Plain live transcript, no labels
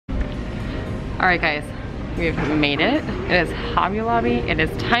All right, guys, we've made it. It is Hobby Lobby. It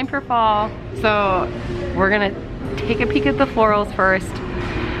is time for fall. So we're gonna take a peek at the florals first,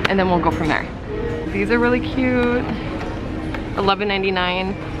 and then we'll go from there. These are really cute.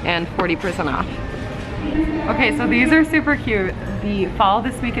 $11.99 and 40% off. Okay, so these are super cute. The fall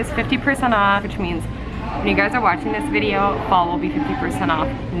this week is 50% off, which means when you guys are watching this video, fall will be 50% off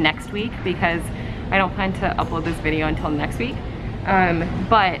next week because I don't plan to upload this video until next week.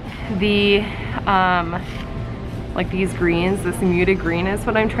 But the like these greens, this muted green is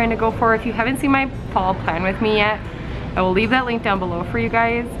what I'm trying to go for. If you haven't seen my fall plan with me yet, I will leave that link down below for you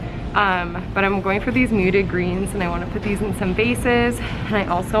guys. But I'm going for these muted greens, and I want to put these in some vases, and I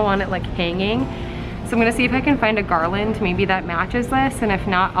also want it like hanging. So I'm gonna see if I can find a garland maybe that matches this, and if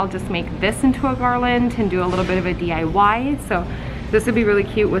not, I'll just make this into a garland and do a little bit of a DIY. So this would be really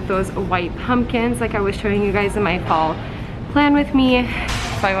cute with those white pumpkins like I was showing you guys in my fall plan with me.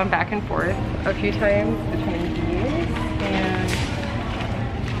 So I went back and forth a few times between these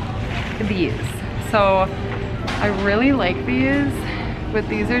and these. So I really like these, but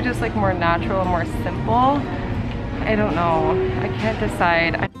these are just like more natural and more simple. I don't know, I can't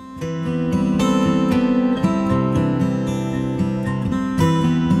decide.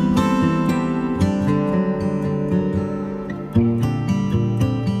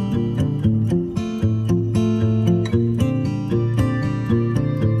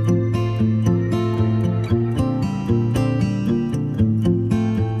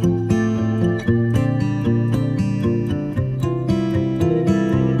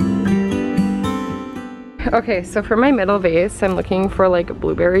 Okay, so for my middle vase, I'm looking for like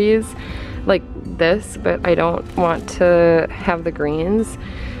blueberries like this, but I don't want to have the greens.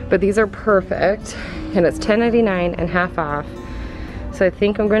 But these are perfect, and it's $10.99 and half off. So I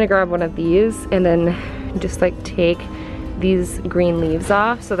think I'm going to grab one of these and then just like take these green leaves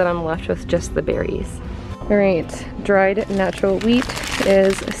off so that I'm left with just the berries. All right, dried natural wheat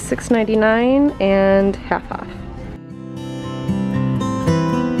is $6.99 and half off.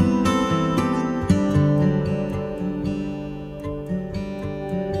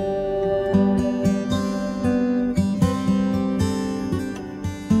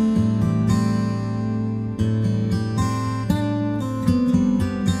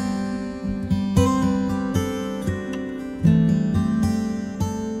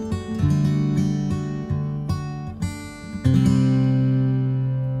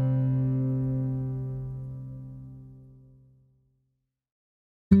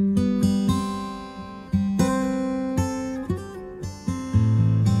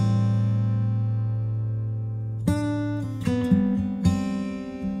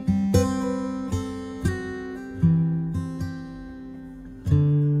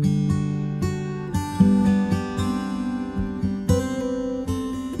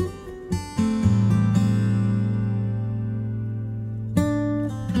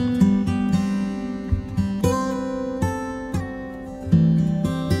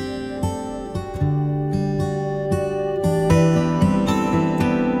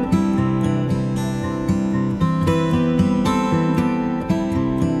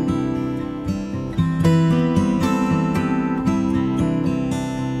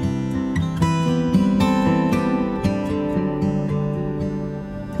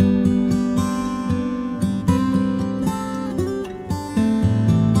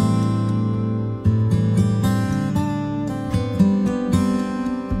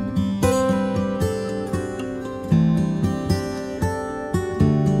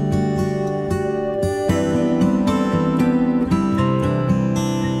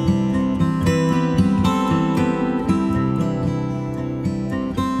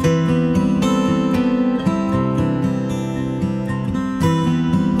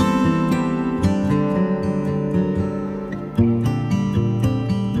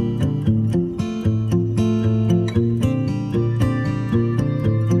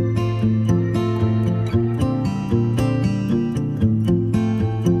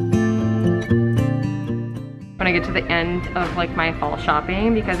 I get to the end of like my fall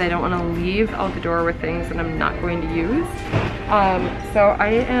shopping because I don't want to leave out the door with things that I'm not going to use. So I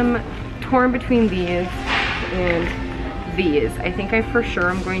am torn between these and these. I think I for sure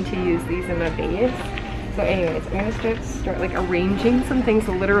am going to use these in the vase. So anyways, I'm gonna start like arranging some things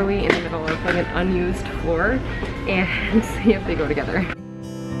literally in the middle of like an unused floor and see if they go together.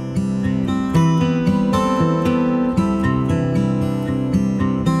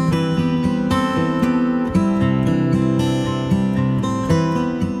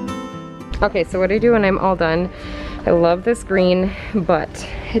 Okay, so what I do when I'm all done, I love this green, but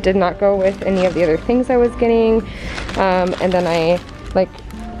it did not go with any of the other things I was getting. And then I like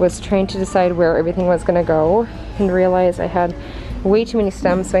was trying to decide where everything was gonna go and realized I had way too many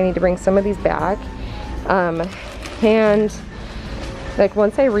stems, so I need to bring some of these back. And like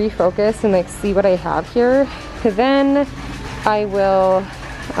once I refocus and like see what I have here, then I will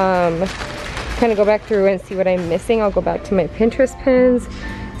kind of go back through and see what I'm missing. I'll go back to my Pinterest pins,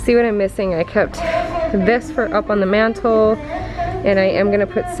 see what I'm missing. I kept this for up on the mantle, and I am gonna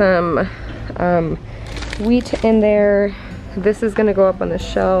put some wheat in there. This is gonna go up on the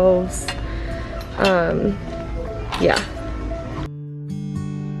shelves. Yeah.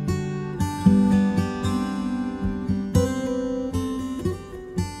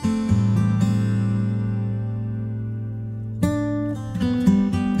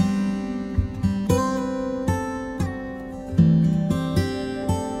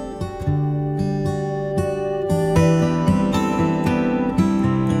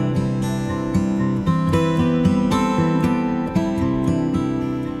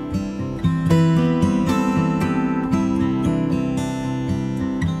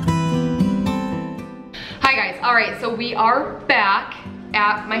 Alright, so we are back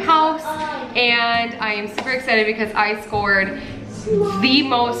at my house and I am super excited because I scored the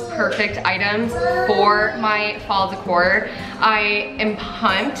most perfect items for my fall decor. I am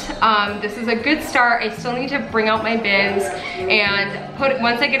pumped. This is a good start. I still need to bring out my bins and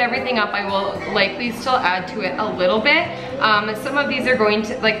once I get everything up, I will likely still add to it a little bit. Some of these are going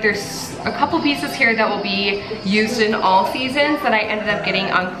to, like there's a couple pieces here that will be used in all seasons that I ended up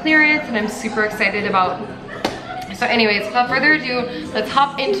getting on clearance and I'm super excited about. So anyways, without further ado, let's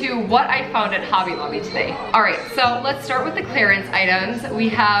hop into what I found at Hobby Lobby today. All right, so let's start with the clearance items. We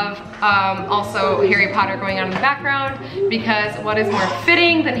have also Harry Potter going on in the background because what is more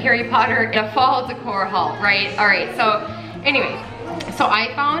fitting than Harry Potter in a fall decor haul, right? All right, so anyway, so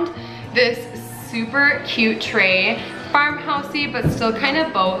I found this super cute tray, farmhousey, but still kind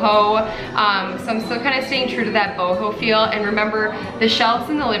of boho. So I'm still kind of staying true to that boho feel. And remember, the shelves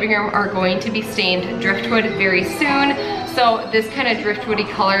in the living room are going to be stained driftwood very soon. So this kind of driftwoody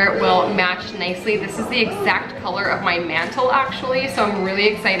color will match nicely. This is the exact color of my mantle actually. So I'm really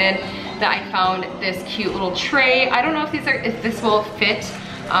excited that I found this cute little tray. I don't know if this will fit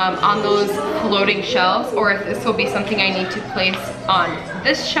on those floating shelves or if this will be something I need to place on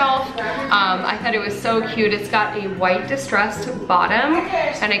this shelf. I thought it was so cute. It's got a white distressed bottom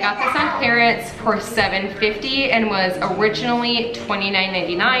and I got this on clearance for $7.50 and was originally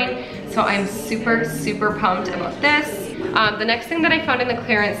 $29.99. So I'm super, super pumped about this. The next thing that I found in the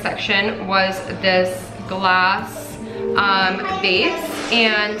clearance section was this glass vase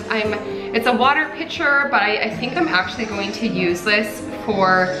and it's a water pitcher, but I think I'm actually going to use this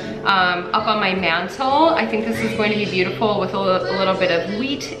for up on my mantle. I think this is going to be beautiful with a little bit of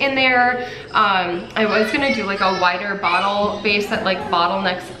wheat in there. I was gonna do like a wider bottle base that like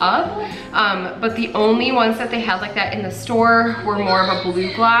bottlenecks up, but the only ones that they had like that in the store were more of a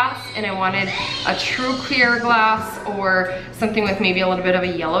blue glass, and I wanted a true clear glass or something with maybe a little bit of a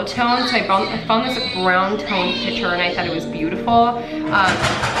yellow tone. So I found this brown tone pitcher and I thought it was beautiful.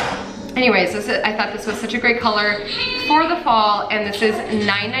 Anyways, I thought this was such a great color for the fall, and this is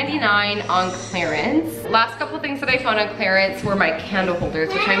 $9.99 on clearance. Last couple things that I found on clearance were my candle holders,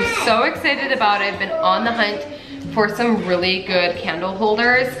 which I'm so excited about. I've been on the hunt for some really good candle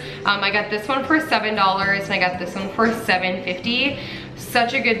holders. I got this one for $7 and I got this one for $7.50.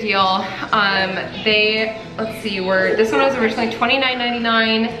 Such a good deal. Let's see, this one was originally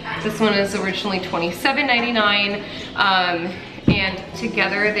 $29.99. This one is originally $27.99. And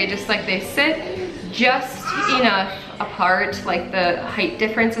together they sit just enough apart, like the height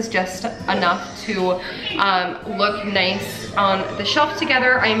difference is just enough to look nice on the shelf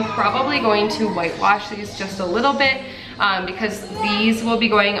together. I'm probably going to whitewash these just a little bit because these will be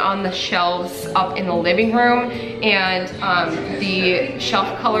going on the shelves up in the living room, and the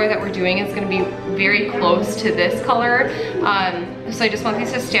shelf color that we're doing is going to be very close to this color. So I just want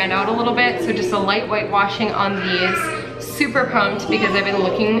these to stand out a little bit, so just a light whitewashing on these. Super pumped because I've been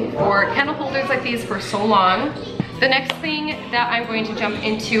looking for candle holders like these for so long. The next thing that I'm going to jump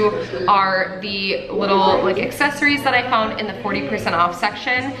into are the little accessories that I found in the 40% off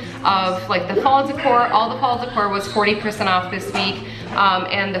section of the fall decor. All the fall decor was 40% off this week,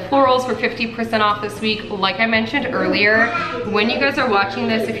 and the florals were 50% off this week. Like I mentioned earlier, when you guys are watching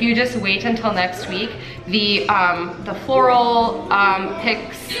this, if you just wait until next week, the floral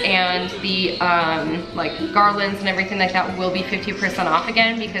picks and the garlands and everything like that will be 50% off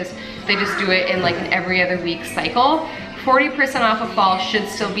again, because they just do it in an every other week cycle. 40% off of fall should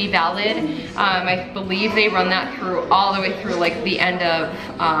still be valid. I believe they run that through all the way through the end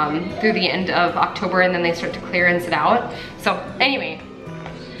of October, and then they start to clearance it out. So anyway,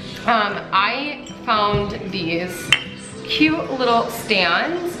 I found these cute little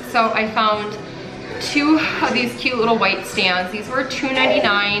stands. So I found 2 of these cute little white stands. These were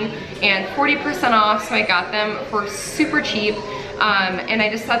 $2.99 and 40% off, so I got them for super cheap. And I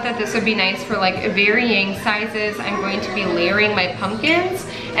just thought that this would be nice for like varying sizes. I'm going to be layering my pumpkins,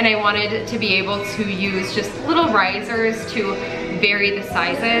 and I wanted to be able to use just little risers to vary the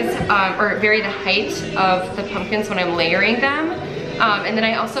sizes or vary the height of the pumpkins when I'm layering them. And then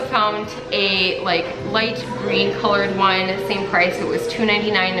I also found a like light green colored one, same price. It was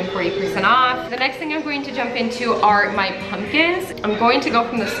 $2.99 and 40% off. The next thing I'm going to jump into are my pumpkins. I'm going to go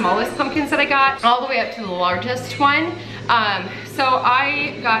from the smallest pumpkins that I got all the way up to the largest one. So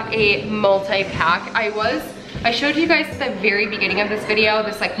I got a multi-pack. I showed you guys at the very beginning of this video,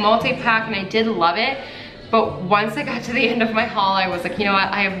 this like multi-pack, and I did love it. But once I got to the end of my haul, I was like, you know what,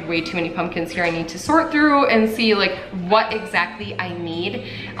 I have way too many pumpkins here. I need to sort through and see like what exactly I need.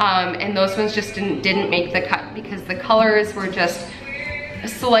 And those ones just didn't make the cut because the colors were just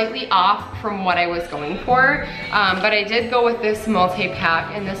slightly off from what I was going for. But I did go with this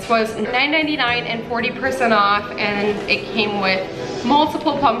multi-pack, and this was $9.99 and 40% off, and it came with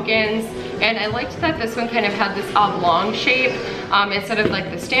multiple pumpkins. And I liked that this one kind of had this oblong shape instead of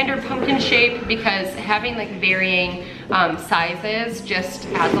like the standard pumpkin shape, because having like varying sizes just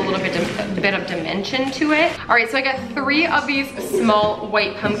adds a little bit of dimension to it. All right, so I got 3 of these small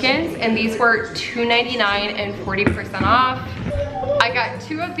white pumpkins, and these were $2.99 and 40% off. I got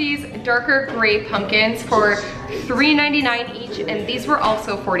 2 of these darker gray pumpkins for $3.99 each, and these were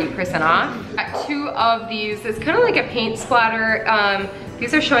also 40% off. I got 2 of these. It's kind of like a paint splatter.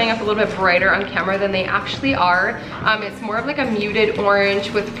 These are showing up a little bit brighter on camera than they actually are. It's more of like a muted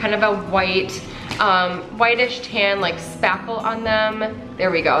orange with kind of a white, whitish tan like spackle on them. There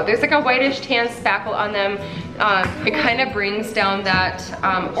we go. There's like a whitish tan spackle on them. It kind of brings down that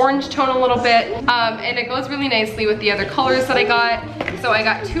orange tone a little bit, and it goes really nicely with the other colors that I got. So I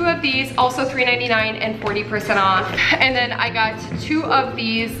got 2 of these, also $3.99 and 40% off. And then I got 2 of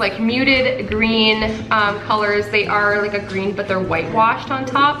these like muted green colors. They are like a green, but they're whitewashed on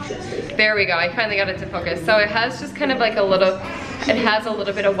top. There we go, I finally got it to focus. So it has just kind of like it has a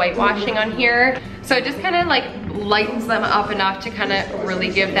little bit of whitewashing on here. So it just kind of like lightens them up enough to kind of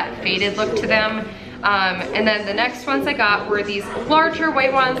really give that faded look to them. And then the next ones I got were these larger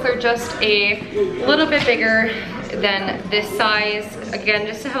white ones. They're just a little bit bigger than this size. Again,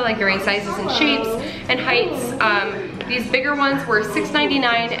 just to have like varying sizes and shapes and heights. These bigger ones were $6.99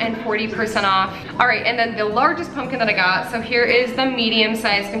 and 40% off. All right, and then the largest pumpkin that I got, so here is the medium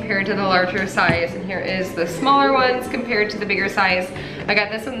size compared to the larger size, and here is the smaller ones compared to the bigger size. I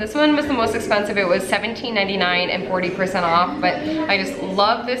got this one. This one was the most expensive. It was $17.99 and 40% off, but I just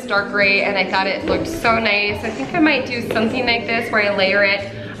love this dark gray, and I thought it looked so nice. I think I might do something like this where I layer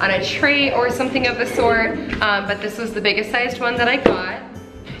it on a tray or something of the sort, but this was the biggest sized one that I got.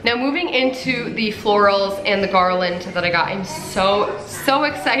 Now moving into the florals and the garland that I got, I'm so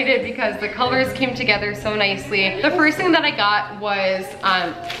excited because the colors came together so nicely. The first thing that I got was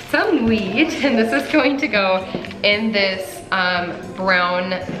some wheat, and this is going to go in this brown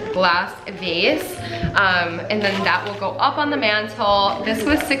glass vase, and then that will go up on the mantle. This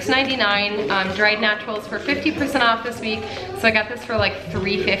was $6.99, dried naturals for 50% off this week, so I got this for like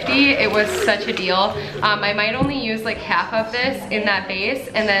 $3.50. It was such a deal. I might only use like half of this in that vase,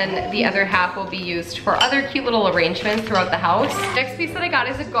 and then the other half will be used for other cute little arrangements throughout the house. Next piece that I got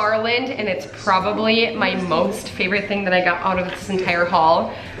is a garland, and it's probably my most favorite thing that I got out of this entire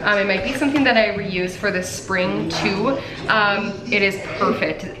haul. It might be something that I reuse for the spring too. It is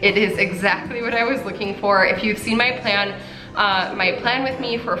perfect. It is exactly what I was looking for. If you've seen my plan with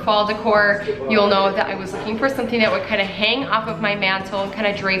me for fall decor, you'll know that I was looking for something that would kind of hang off of my mantle and kind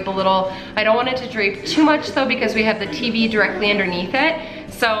of drape a little. I don't want it to drape too much though, because we have the TV directly underneath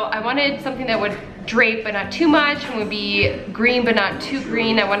it. So I wanted something that would drape but not too much, and would be green but not too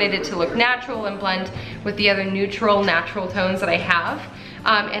green. I wanted it to look natural and blend with the other neutral natural tones that I have.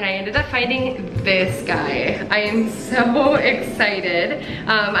 And I ended up finding this guy. I am so excited.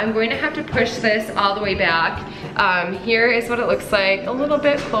 I'm going to have to push this all the way back. Here is what it looks like, a little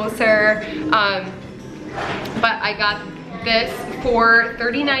bit closer. But I got this for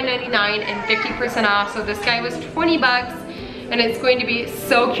 $39.99 and 50% off. So this guy was 20 bucks. And it's going to be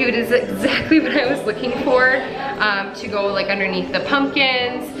so cute. It's exactly what I was looking for, to go like underneath the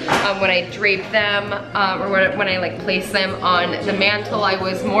pumpkins, when I drape them, or when I like place them on the mantle. I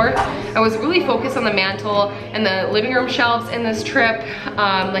was really focused on the mantle and the living room shelves in this trip.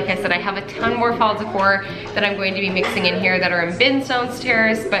 Like I said, I have a ton more fall decor that I'm going to be mixing in here that are in bins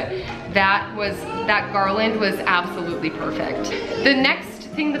downstairs, but that garland was absolutely perfect. The next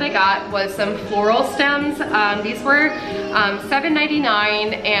thing that I got was some floral stems. These were $7.99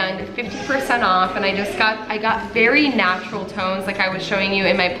 and 50% off, and I got very natural tones like I was showing you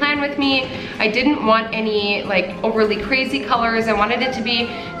in my plan with me. I didn't want any like overly crazy colors. I wanted it to be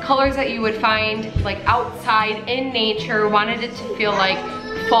colors that you would find like outside in nature. Wanted it to feel like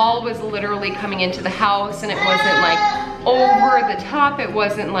fall was literally coming into the house, and it wasn't like over the top, it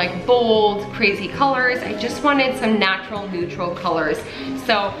wasn't like bold, crazy colors. I just wanted some natural, neutral colors.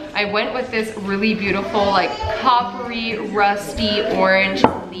 So I went with this really beautiful, like coppery, rusty orange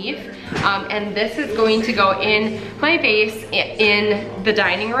leaf. And this is going to go in my vase in the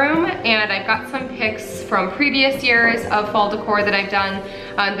dining room. And I've got some pics from previous years of fall decor that I've done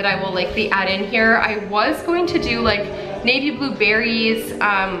that I will likely add in here. I was going to do like navy blue berries,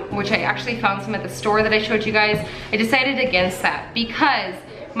 which I actually found some at the store that I showed you guys. I decided against that because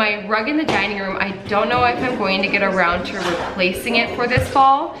my rug in the dining room, I don't know if I'm going to get around to replacing it for this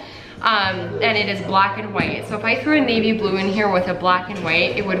fall. And it is black and white. So if I threw a navy blue in here with a black and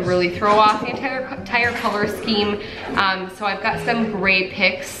white, it would really throw off the entire color scheme. So I've got some gray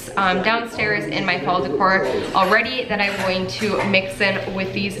picks downstairs in my fall decor already that I'm going to mix in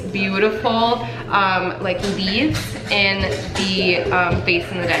with these beautiful like leaves in the vase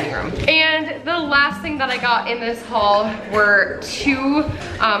in the dining room. And the last thing that I got in this haul were two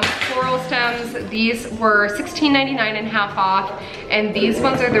floral stems. These were $16.99 and half off, and these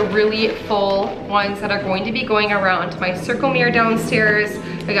ones are the really full ones that are going to be going around my circle mirror downstairs.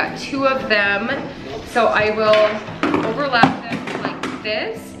 I got two of them, so I will overlap them like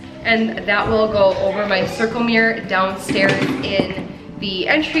this, and that will go over my circle mirror downstairs in the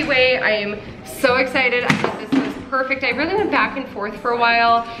entryway. I am so excited. I thought this was perfect. I really went back and forth for a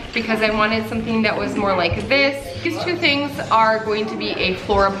while because I wanted something that was more like this. These two things are going to be a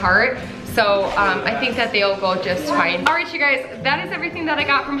floor apart, so I think that they'll go just fine. All right, you guys, that is everything that I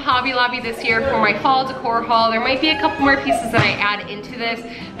got from Hobby Lobby this year for my fall decor haul. There might be a couple more pieces that I add into this,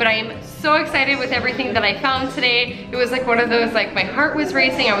 but I am so excited with everything that I found today. It was like one of those, like my heart was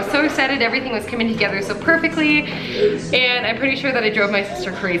racing. I was so excited. Everything was coming together so perfectly, and I'm pretty sure that I drove my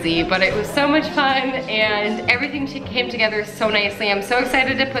sister crazy, but it was so much fun, and everything came together so nicely. I'm so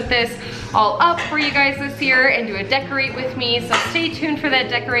excited to put this all up for you guys this year and do a decorate with me, so stay tuned for that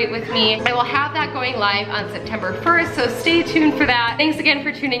decorate with me. I will have that going live on September 1st, so stay tuned for that. Thanks again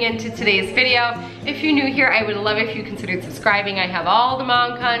for tuning in to today's video. If you're new here, I would love if you considered subscribing. I have all the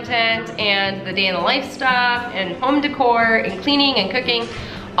mom content and the day in the life stuff and home decor and cleaning and cooking,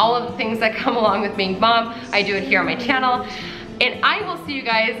 all of the things that come along with being mom. I do it here on my channel. And I will see you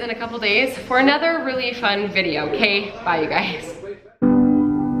guys in a couple days for another really fun video, okay? Bye, you guys.